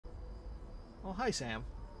Oh, hi, Sam.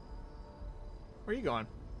 Where are you going?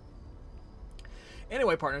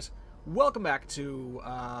 Anyway, partners, welcome back to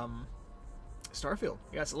Starfield.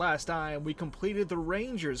 Yes, last time we completed the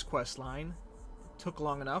Rangers quest line. Took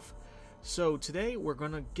long enough. So today we're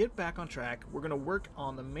going to get back on track. We're going to work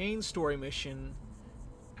on the main story mission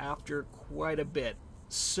after quite a bit.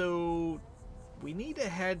 So we need to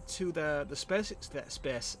head to the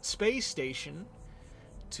space station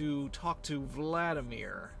to talk to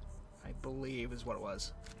Vladimir, I believe is what it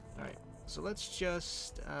was. Alright, so let's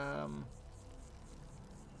just...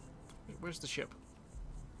 where's the ship?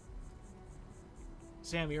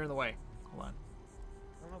 Sam, you're in the way. Hold on.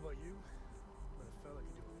 I don't know about you, but a fella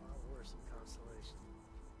could do a lot worse in Constellation.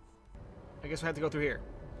 I guess we have to go through here.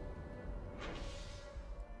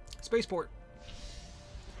 Spaceport.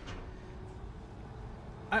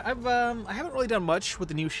 I haven't really done much with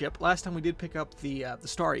the new ship. Last time we did pick up the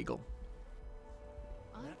Star Eagle.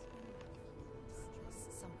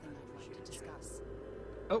 Something I'd like to discuss.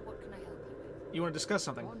 Oh. What can I help you with? You want to discuss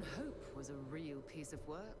something? One Hope was a real piece of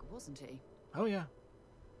work, wasn't he? Oh yeah.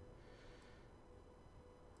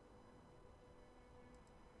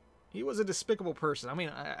 He was a despicable person. I mean,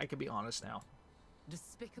 I could be honest now.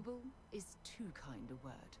 Despicable is too kind a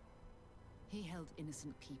word. He held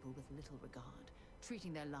innocent people with little regard,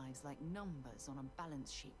 treating their lives like numbers on a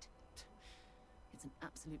balance sheet. It's an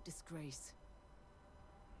absolute disgrace.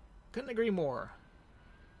 Couldn't agree more.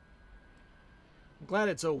 I'm glad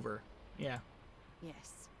it's over. Yeah.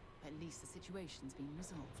 Yes, at least the situation's been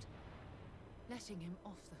resolved. Letting him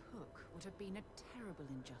off the hook would have been a terrible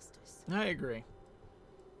injustice. I agree.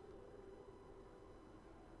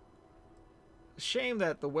 Shame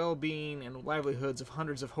that the well-being and livelihoods of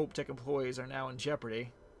hundreds of Hope Tech employees are now in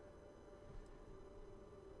jeopardy.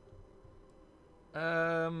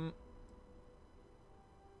 While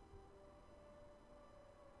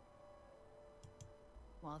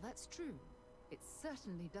that's true, it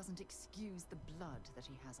certainly doesn't excuse the blood that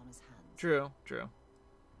he has on his hands. True, true.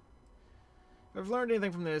 If I've learned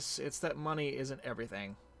anything from this, it's that money isn't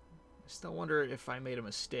everything. I still wonder if I made a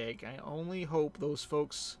mistake. I only hope those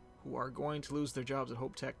folks who are going to lose their jobs at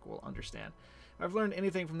Hope Tech will understand. If I've learned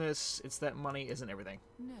anything from this, it's that money isn't everything.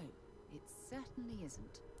 No, it certainly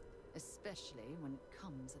isn't. Especially when it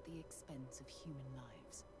comes at the expense of human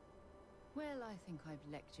lives. Well, I think I've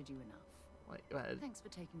lectured you enough. Thanks for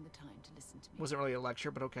taking the time to listen to me. Wasn't really a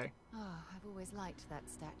lecture, but okay. Oh, I've always liked that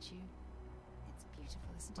statue. It's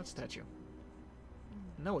beautiful, isn't it? What statue?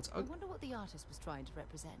 No, it's I ugly. wonder what the artist was trying to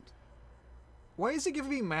represent. Why is it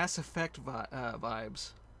giving me Mass Effect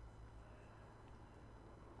vibes?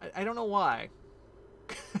 I don't know why.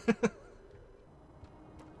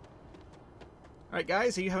 Alright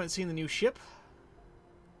guys, you haven't seen the new ship.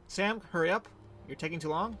 Sam, hurry up. You're taking too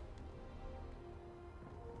long.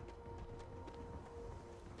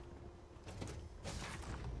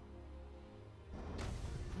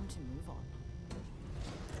 Time to move on.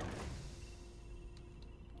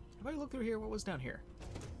 Have I looked through here? What was down here?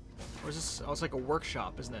 Or is this... Oh, it's like a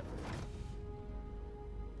workshop, isn't it?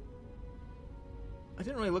 I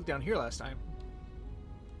didn't really look down here last time.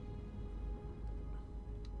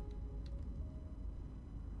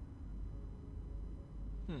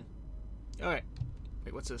 Alright.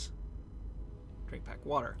 Wait, what's this? Drink pack.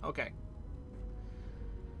 Water. Okay.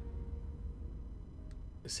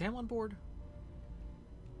 Is Sam on board?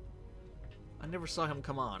 I never saw him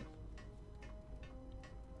come on.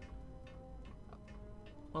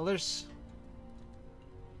 Well, there's...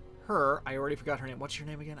 her. I already forgot her name. What's your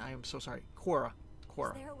name again? I am so sorry. Cora.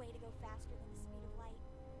 Cora. Is there a way to go faster than the speed of light?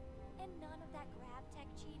 And none of that grab tech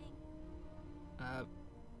cheating?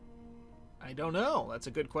 I don't know. That's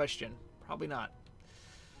a good question. Probably not.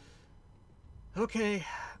 Okay.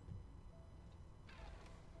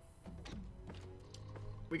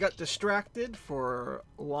 We got distracted for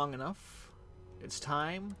long enough. It's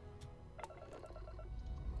time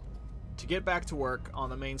to get back to work on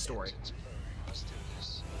the main story.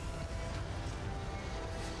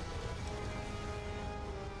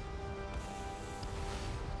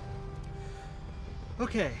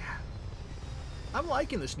 Okay. I'm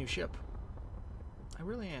liking this new ship. I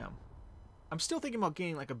really am. I'm still thinking about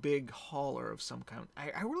getting like a big hauler of some kind.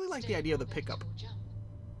 I really like the idea of the pickup.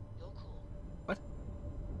 What?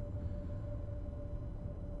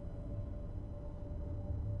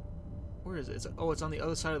 Where is it? Oh, it's on the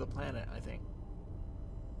other side of the planet, I think.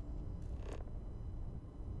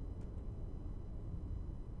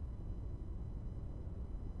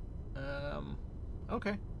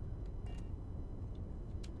 Okay.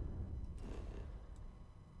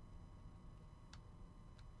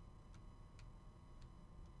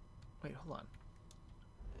 Wait, hold on.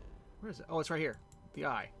 Where is it? Oh, it's right here. The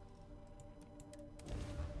eye.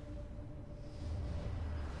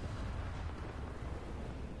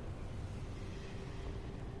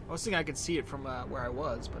 I was thinking I could see it from where I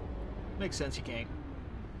was, but makes sense you can't.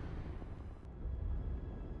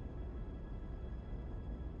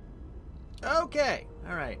 Okay.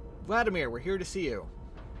 All right. Vladimir, we're here to see you.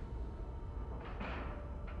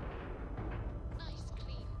 Nice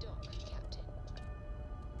clean dock, Captain.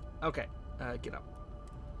 Okay. Get up.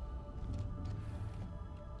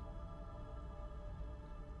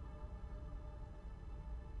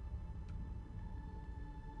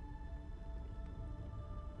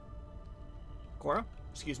 Cora,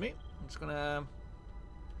 excuse me. I'm just gonna...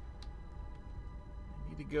 I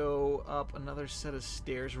need to go up another set of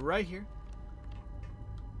stairs right here.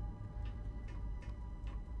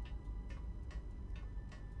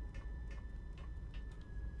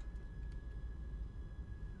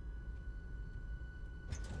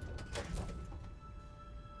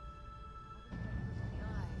 The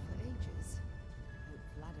eye for ages. Hope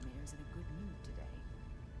Vladimir is in a good mood today.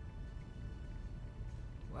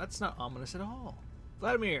 Well, that's not ominous at all.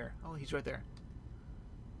 Vladimir! Oh, he's right there.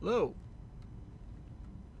 Hello.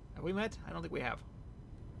 Have we met? I don't think we have.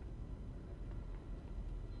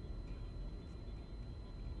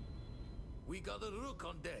 We got a rook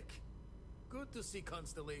on deck. Good to see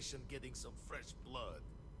Constellation getting some fresh blood.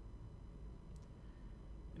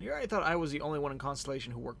 And here I thought I was the only one in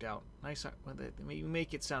Constellation who worked out. Nice. You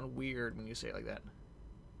make it sound weird when you say it like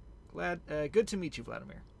that. Good to meet you,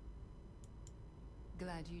 Vladimir.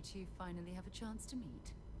 Glad you two finally have a chance to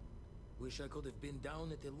meet. Wish I could have been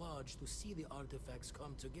down at the lodge to see the artifacts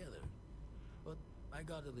come together. But I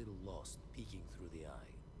got a little lost peeking through the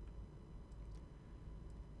eye.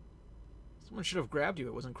 Someone should have grabbed you.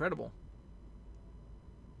 It was incredible.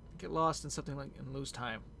 Get lost in something like and lose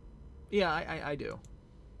time. Yeah, I do.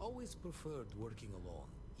 Always preferred working alone,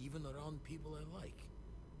 even around people I like.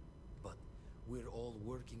 But we're all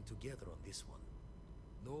working together on this one.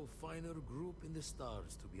 No finer group in the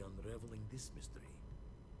stars to be unraveling this mystery.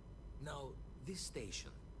 Now, this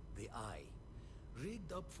station, the Eye,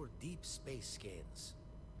 rigged up for deep space scans.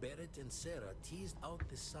 Barrett and Sarah teased out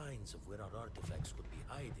the signs of where our artifacts could be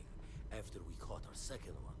hiding after we caught our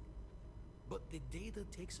second one. But the data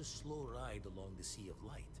takes a slow ride along the Sea of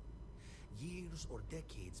Light. Years or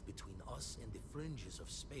decades between us and the fringes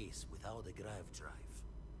of space without a grav drive.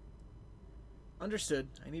 Understood.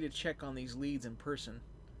 I need to check on these leads in person.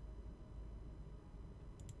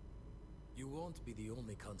 You won't be the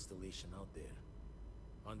only Constellation out there.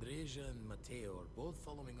 Andreja and Matteo are both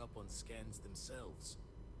following up on scans themselves.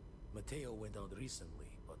 Matteo went out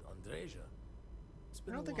recently, but Andreja... It's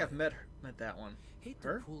been I don't a think while. I've met that one. Hate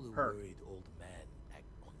Her? to pull a Her. worried old man act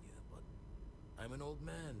on you, but I'm an old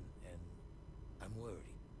man, and I'm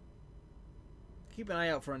worried. Keep an eye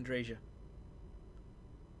out for Andreja.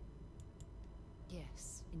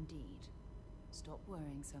 Yes, indeed. Stop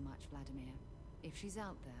worrying so much, Vladimir. If she's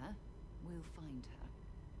out there, we'll find her.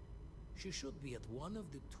 She should be at one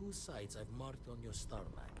of the 2 sites I've marked on your star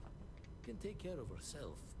map. Can take care of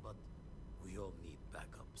herself, but we all need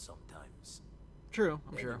backup sometimes. True,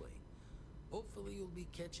 I'm sure. Anyway, hopefully you'll be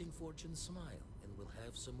catching Fortune's smile, and we'll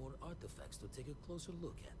have some more artifacts to take a closer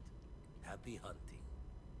look at. Happy hunting.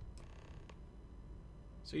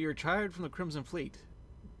 So you're retired from the Crimson Fleet.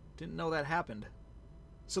 Didn't know that happened.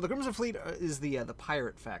 So the Crimson Fleet is the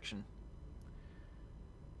pirate faction.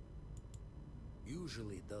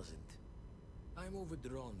 Usually it doesn't. I'm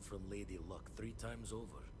overdrawn from Lady Luck 3 times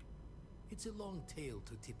over. It's a long tale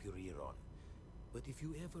to tip your ear on. But if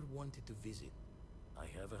you ever wanted to visit, I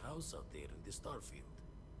have a house out there in the Starfield.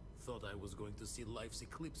 Thought I was going to see life's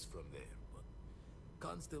eclipse from there, but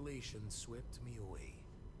Constellation swept me away.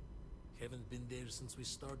 Haven't been there since we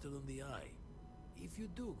started on the Eye. If you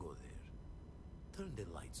do go there, turn the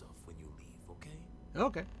lights off when you leave, okay?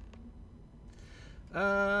 Okay.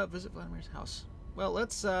 Visit Vladimir's house. Well,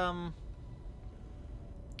 let's, hold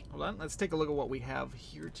on. Let's take a look at what we have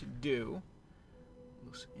here to do.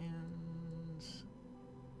 Loose ends.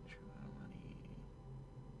 Money.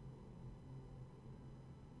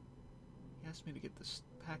 He asked me to get this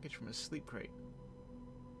package from his sleep crate.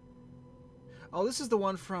 Oh, this is the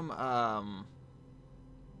one from,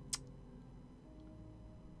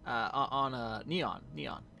 Neon.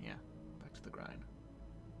 Neon, yeah. Back to the grind.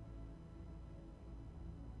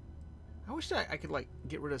 I wish that I could, like,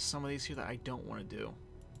 get rid of some of these here that I don't want to do.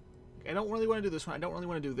 I don't really want to do this one. I don't really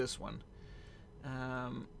want to do this one.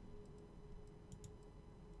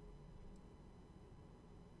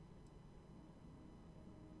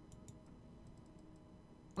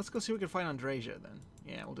 Let's go see if we can find Andreja, then.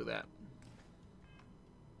 Yeah, we'll do that.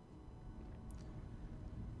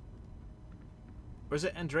 Or is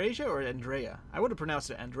it Andreja or Andrea? I would have pronounced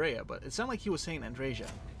it Andrea, but it sounded like he was saying Andreja.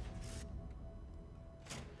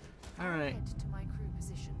 Alright. Head to my crew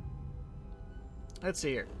position. Let's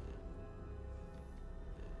see here.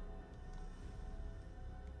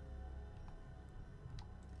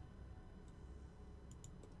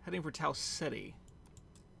 Heading for Tau Ceti.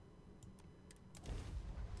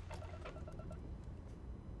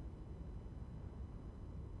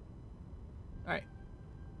 Alright.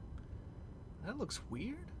 That looks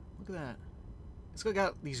weird. Look at that. It's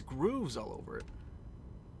got these grooves all over it.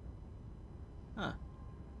 Huh.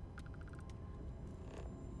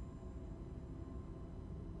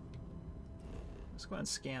 Let's go ahead and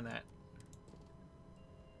scan that.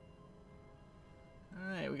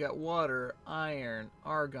 Alright, we got water, iron,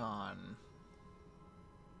 argon.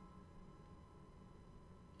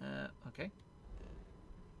 Okay.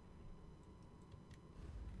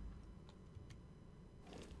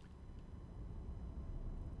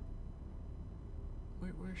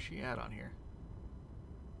 Where's she at on here?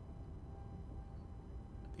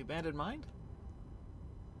 The abandoned mine?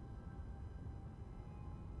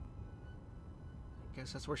 I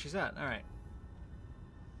guess that's where she's at. Alright.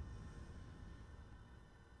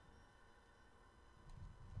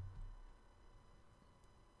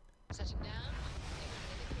 Setting down.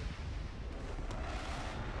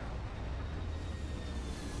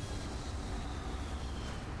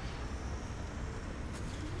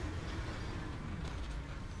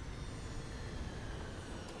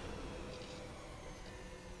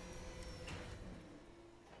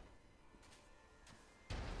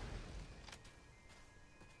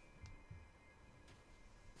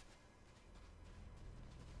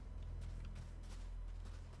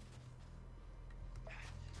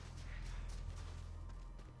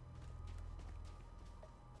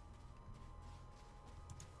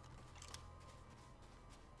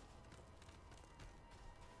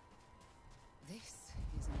 This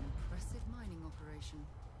is an impressive mining operation.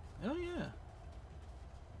 Oh, yeah.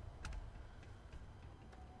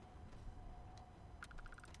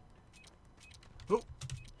 Oh.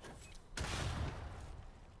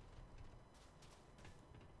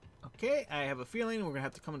 Okay, I have a feeling we're going to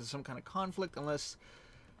have to come into some kind of conflict unless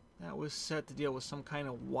that was set to deal with some kind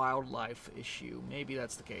of wildlife issue. Maybe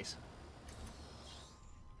that's the case.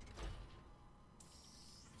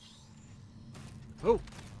 Oh.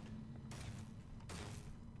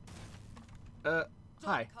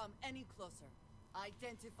 Hi. Don't come any closer.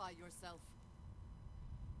 Identify yourself.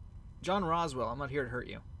 John Roswell, I'm not here to hurt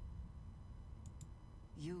you.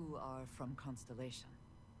 You are from Constellation.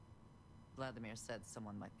 Vladimir said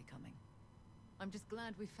someone might be coming. I'm just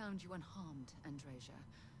glad we found you unharmed, Andreja.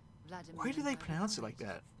 Vladimir. Why do they and I pronounce it were like worried.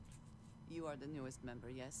 that? You are the newest member,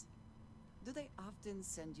 yes? Do they often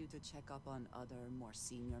send you to check up on other, more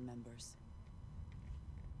senior members?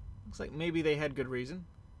 Looks like maybe they had good reason.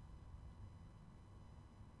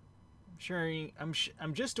 I'm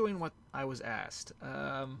just doing what I was asked.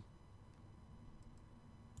 I'm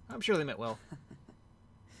sure they meant well.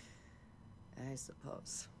 I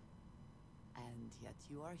suppose. And yet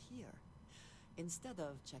you are here. Instead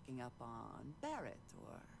of checking up on Barrett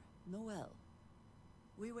or Noel.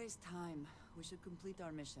 We waste time. We should complete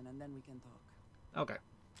our mission and then we can talk. Okay.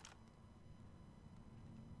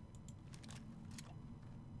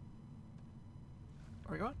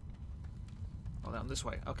 Where are we going? Oh, down this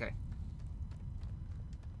way. Okay.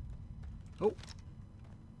 Oh.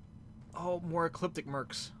 Oh, more ecliptic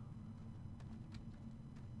mercs.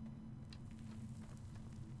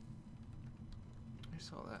 I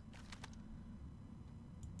saw that.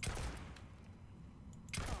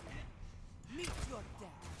 Meet your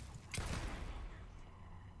death.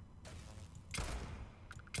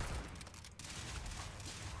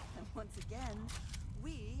 And once again,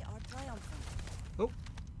 we are triumphant. Oh.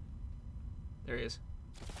 There he is.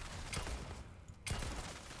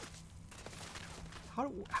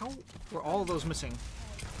 How were all of those missing?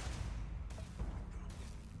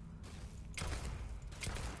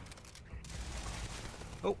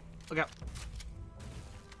 Oh, look out.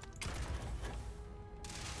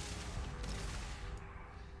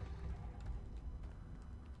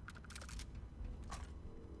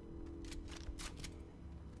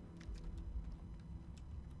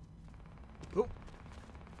 Oh. Well,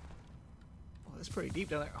 that's pretty deep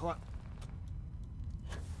down there. Hold on.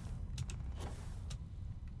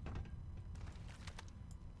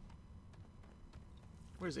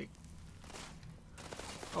 Where is he?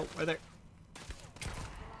 Oh, right there.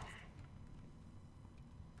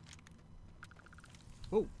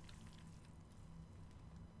 Whoa.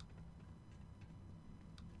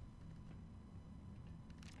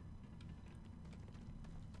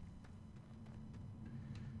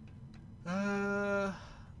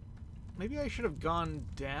 Maybe I should have gone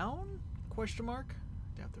down? Question mark?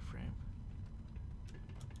 Depth of frame.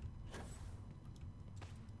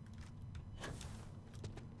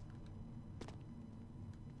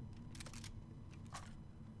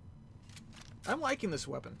 I'm liking this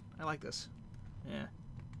weapon. I like this. Yeah.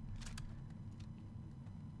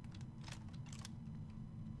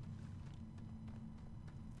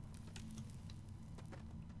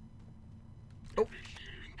 Oh.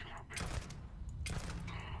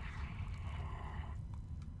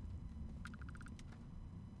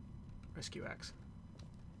 Rescue axe.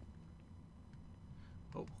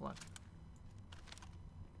 Oh, hold on.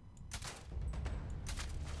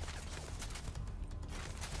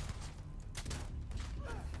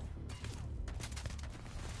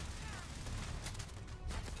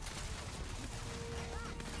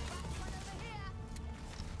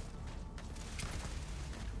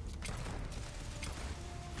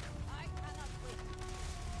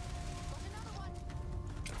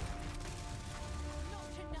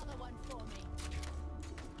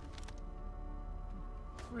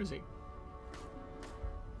 Where is he?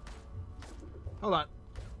 Hold on.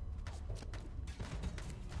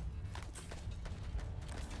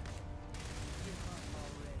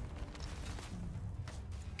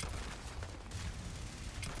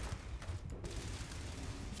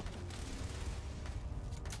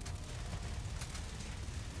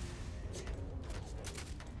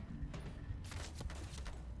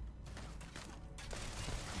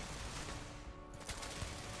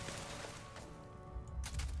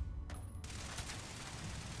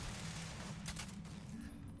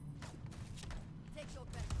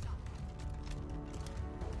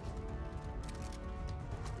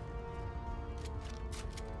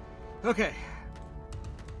 Okay.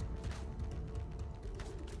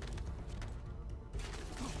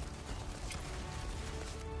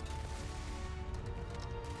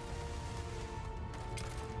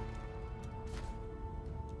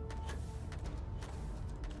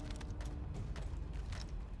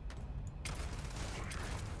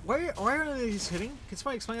 Why aren't these hitting? Can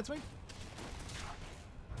somebody explain it to me?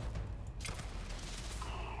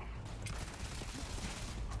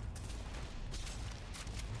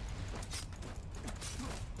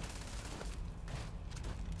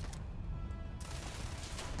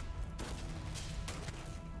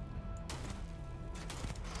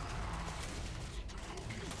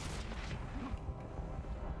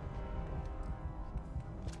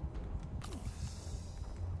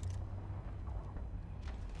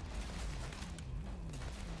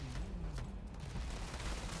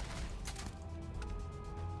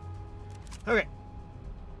 Okay.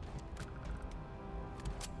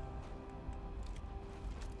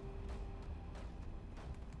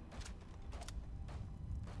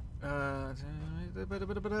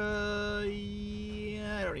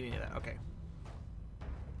 Yeah, I don't need any of that. Okay.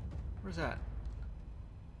 Where's that?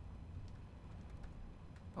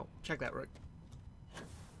 Oh, check that, Rook.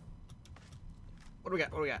 What do we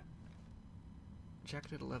got? What do we got?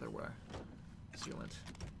 Jacketed leatherware. Sealant.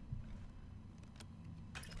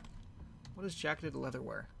 What is jacketed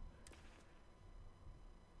leatherware?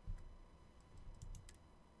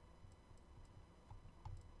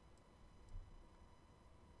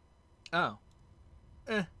 Oh.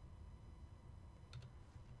 Eh.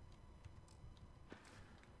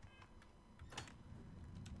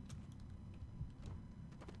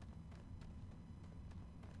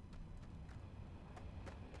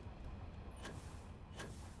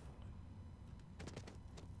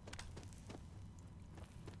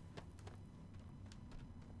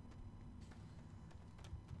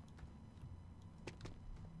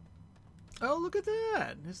 Oh, look at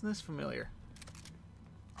that. Isn't this familiar?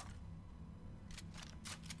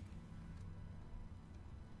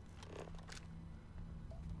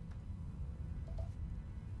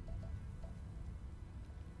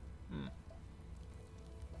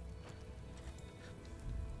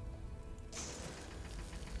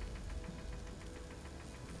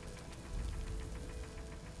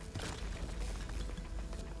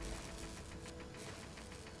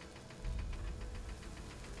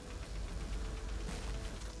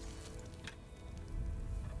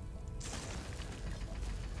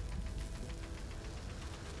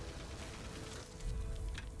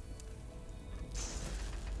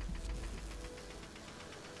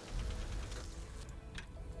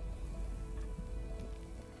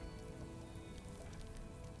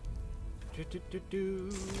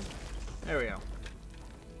 There we go.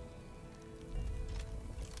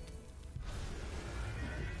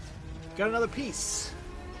 Got another piece.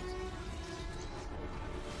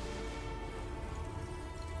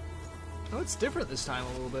 Oh, it's different this time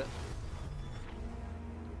a little bit.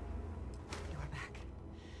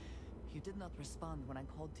 not respond when I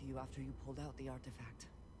called to you after you pulled out the artifact.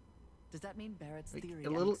 Does that mean Barrett's Like, theory a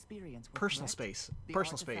and little experience were personal correct? space. The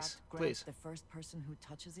Personal artifact space, grants please. the first person who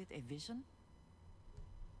touches it a vision?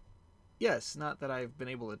 Yes, not that I've been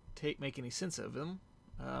able to make any sense of them.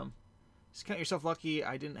 Just count yourself lucky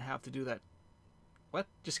I didn't have to do that. What?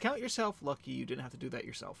 Just count yourself lucky you didn't have to do that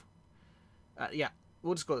yourself. Yeah,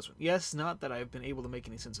 we'll just go this one. Yes, not that I've been able to make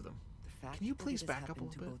any sense of them. The fact Can you that please it has back up a happened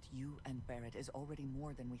little to bit? both you and Barrett is already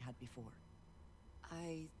more than we had before.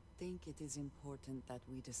 I think it is important that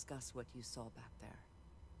we discuss what you saw back there.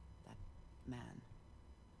 That man.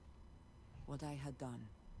 What I had done.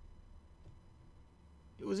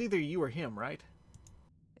 It was either you or him, right?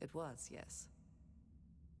 It was, yes.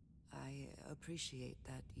 I appreciate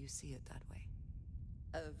that you see it that way.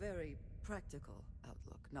 A very practical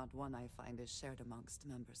outlook, not one I find is shared amongst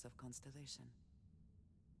members of Constellation.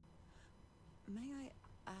 May I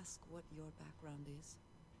ask what your background is?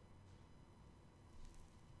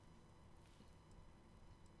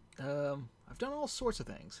 I've done all sorts of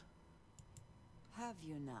things. Have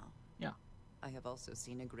you now? Yeah. I have also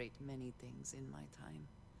seen a great many things in my time.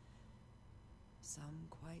 Some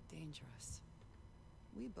quite dangerous.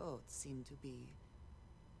 We both seem to be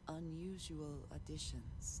unusual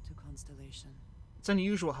additions to Constellation. It's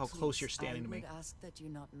unusual how Please, close you're standing to me. I would ask that you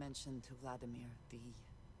not mention to Vladimir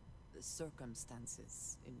the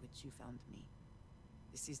circumstances in which you found me.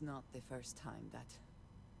 This is not the first time that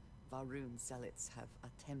Va'ruun Zealots have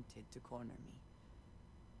attempted to corner me.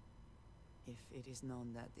 If it is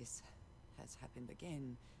known that this has happened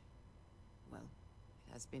again, well,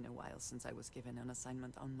 it has been a while since I was given an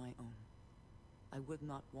assignment on my own. I would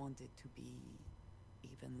not want it to be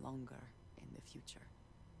even longer in the future.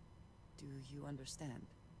 Do you understand?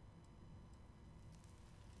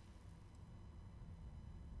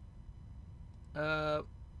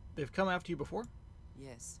 They've come after you before?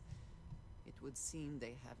 Yes. It would seem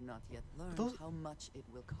they have not yet learned Those- how much it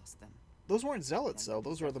will cost them. Those weren't zealots, And though. that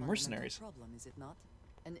Those is were their the fundamental mercenaries. problem, is it not?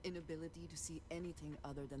 An inability to see anything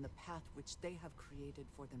other than the path which they have created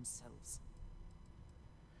for themselves.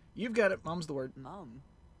 You've got it. Mom's the word. Mom,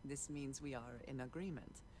 this means we are in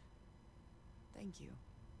agreement. Thank you.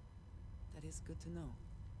 That is good to know.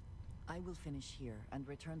 I will finish here and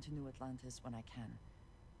return to New Atlantis when I can.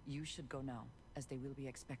 You should go now, as they will be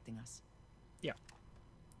expecting us. Yeah.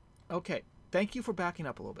 Okay. Thank you for backing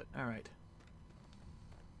up a little bit. All right.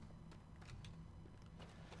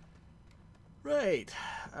 Right.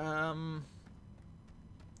 Can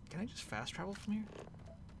I just fast travel from here?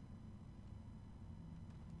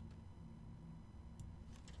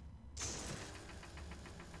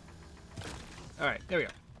 All right. There we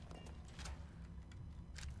go.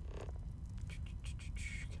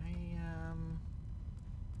 Can I, I'm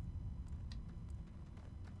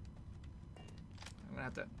gonna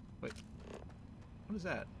have to wait. What is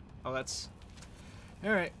that? Oh, that's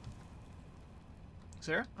all right.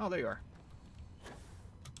 Sarah? Oh, there you are.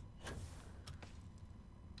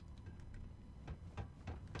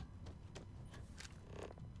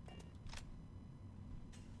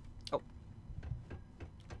 Oh.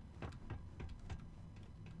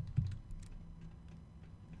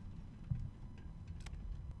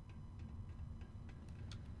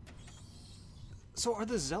 So are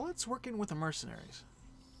the zealots working with the mercenaries?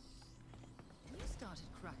 You started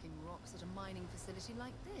cracking rocks at a mining facility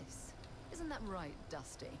like this. Isn't that right,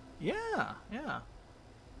 Dusty? Yeah, yeah.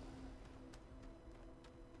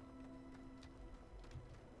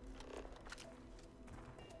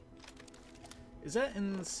 Is that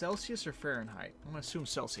in Celsius or Fahrenheit? I'm gonna assume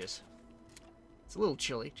Celsius. It's a little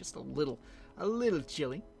chilly, just a little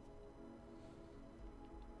chilly.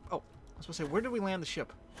 Oh, I was supposed to say, where did we land the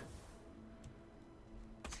ship?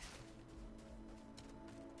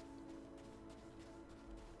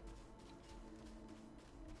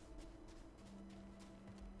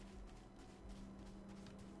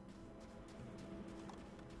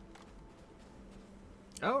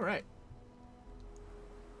 Oh, right.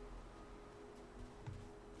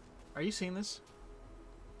 Are you seeing this?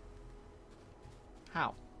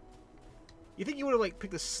 How? You think you would have like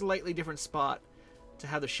picked a slightly different spot to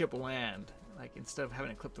have the ship land, like instead of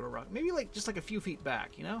having it clip through a rock? Maybe like just like a few feet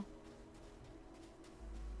back, you know?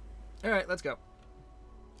 All right, let's go.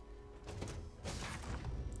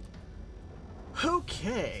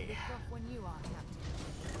 Okay. Rough when you are, Captain.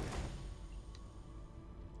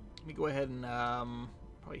 Let me go ahead and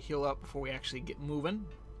probably heal up before we actually get moving.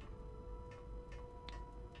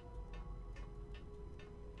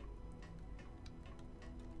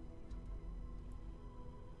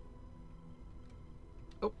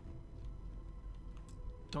 Oh.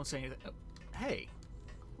 Don't say anything. Oh. Hey.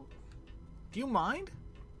 Do you mind?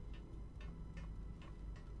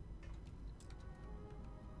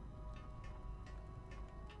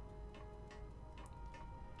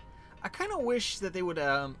 I kind of wish that they would,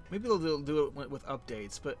 maybe they'll do it with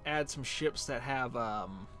updates, but add some ships that have, what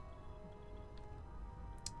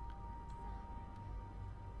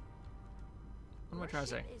am I trying to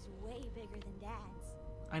say? Is way bigger than Dad's.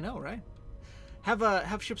 I know, right?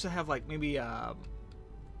 Have ships that have, like, maybe, I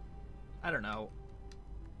don't know.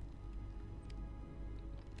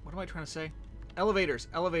 What am I trying to say? Elevators.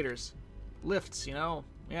 Lifts, you know?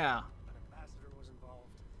 Yeah. An ambassador was involved.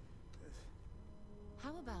 How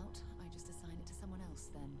about I just assign it to someone else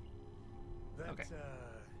then? That, Okay.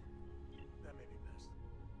 that may be best.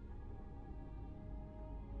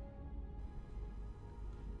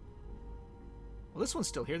 Well, this one's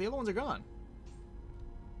still here. The other ones are gone.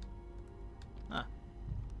 Huh.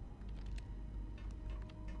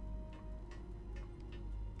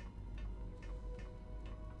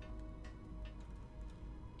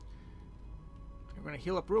 We're going to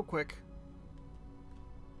heal up real quick.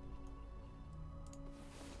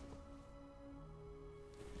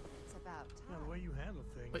 It's about Yeah, time. the way you handle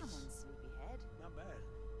things. Wait. Come on, sleepyhead. Not bad.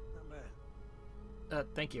 Not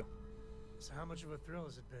bad. Thank you. So how much of a thrill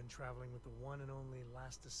has it been traveling with the one and only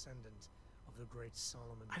last descendant of the great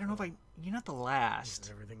Solomon? I don't know if Coe? You're not the Is last.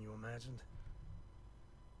 it everything you imagined?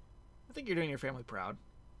 I think you're doing your family proud.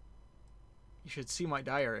 You should see my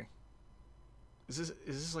diary. Is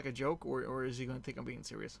this like a joke, or is he going to think I'm being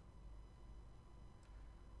serious?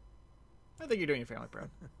 I think you're doing your family proud.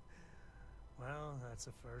 Well, that's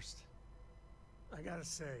a first. I gotta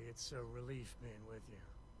say, it's a relief being with you.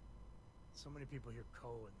 So many people hear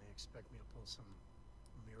Coe and they expect me to pull some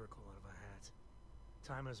miracle out of a hat.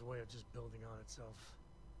 Time has a way of just building on itself.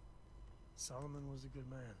 Solomon was a good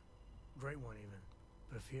man. Great one, even.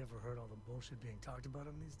 But if he ever heard all the bullshit being talked about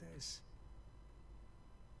him these days,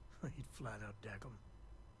 he'd flat out deck him.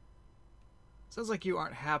 Sounds like you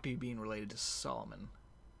aren't happy being related to Solomon.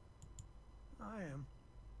 I am.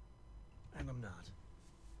 And I'm not.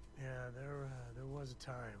 Yeah, there was a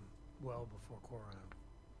time, well before Korra,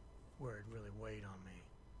 where it really weighed on me.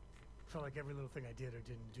 Felt like every little thing I did or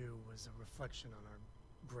didn't do was a reflection on our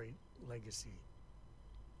great legacy.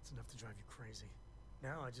 It's enough to drive you crazy.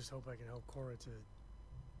 Now I just hope I can help Korra to...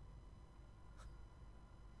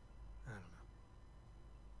 I don't know.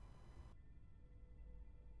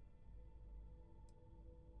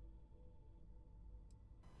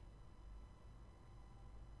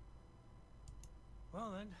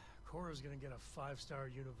 Well then, Korra's gonna get a 5-star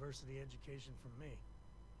university education from me.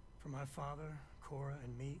 For my father, Korra,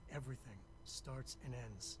 and me, everything starts and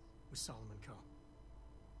ends with Solomon Coe.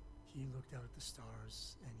 He looked out at the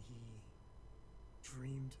stars, and he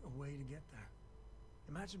dreamed a way to get there.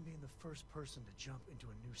 Imagine being the first person to jump into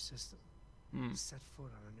a new system, set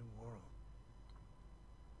foot on a new world.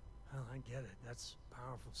 Well, I get it. That's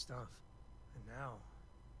powerful stuff. And now...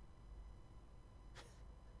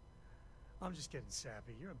 I'm just getting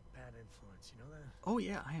sappy. You're a bad influence, you know that? Oh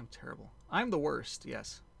yeah, I am terrible. I'm the worst,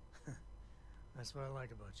 yes. That's what I like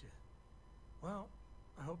about you. Well,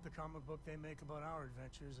 I hope the comic book they make about our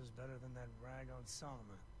adventures is better than that rag on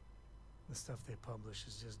Solomon. The stuff they publish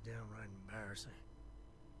is just downright embarrassing.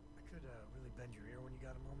 I could really bend your ear when you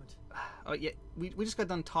got a moment. Oh yeah, we just got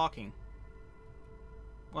done talking.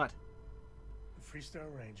 What? The Freestar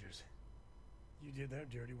Rangers. You did their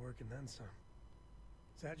dirty work and then some.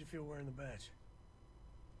 So how'd you feel wearing the badge?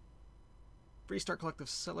 Freestar Collective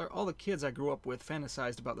Settler. All the kids I grew up with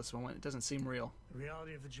fantasized about this moment. It doesn't seem real. The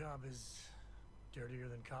reality of the job is dirtier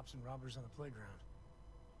than cops and robbers on the playground.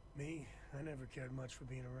 Me, I never cared much for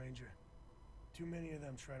being a ranger. Too many of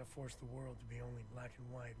them try to force the world to be only black and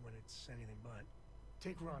white when it's anything but.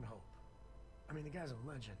 Take Ron Hope. I mean, the guy's a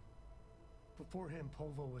legend. Before him,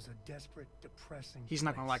 Polvo was a desperate, depressing He's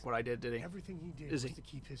not gonna place. like what I did he? Everything he did Is was he? to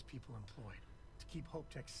keep his people employed. To keep Hope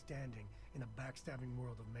Tech standing in a backstabbing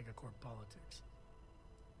world of megacorp politics.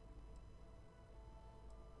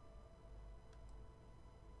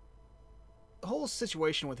 The whole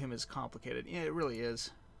situation with him is complicated. Yeah, it really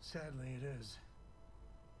is. Sadly, it is.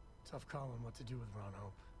 Tough calling what to do with Ron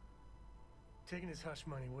Hope. Taking his hush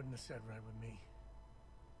money wouldn't have sat right with me.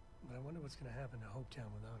 But I wonder what's going to happen to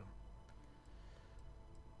Hopetown without him.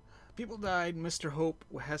 People died. Mr. Hope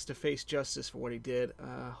has to face justice for what he did.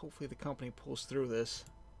 Hopefully the company pulls through this.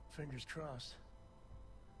 Fingers crossed.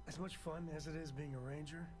 As much fun as it is being a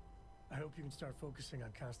ranger, I hope you can start focusing on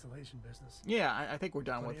Constellation business. Yeah, I think we're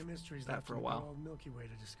done Plenty with of mysteries that left for a in the while. old Milky Way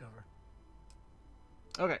to discover.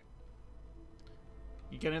 Okay.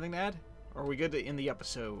 You got anything to add? Or are we good to end the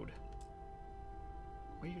episode?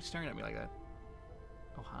 Why are you staring at me like that?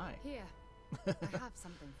 Oh, hi. Here, I have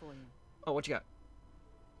something for you. Oh, what you got?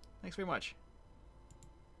 Thanks very much.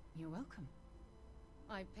 You're welcome.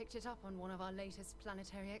 I picked it up on one of our latest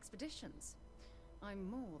planetary expeditions. I'm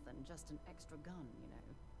more than just an extra gun, you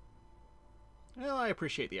know. Well, I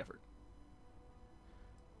appreciate the effort.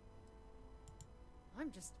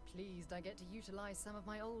 I'm just pleased I get to utilize some of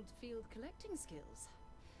my old field collecting skills.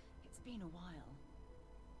 It's been a while.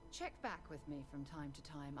 Check back with me from time to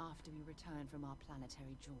time after we return from our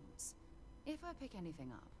planetary jaunts. If I pick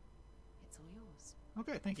anything up, it's all yours.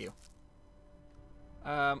 Okay, thank you.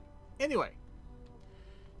 Anyway,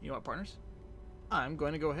 you know what, partners? I'm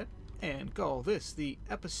going to go ahead and call this the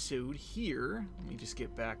episode here. Let me just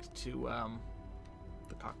get back to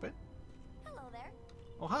the cockpit. Hello there.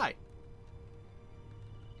 Oh, hi.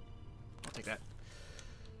 I'll take that.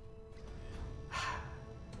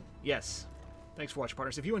 Yes. Thanks for watching,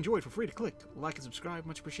 partners. If you enjoyed, feel free to click like and subscribe.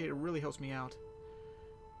 Much appreciated. It really helps me out.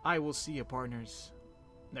 I will see you, partners,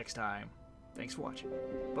 next time. Thanks for watching.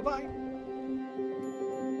 Bye-bye.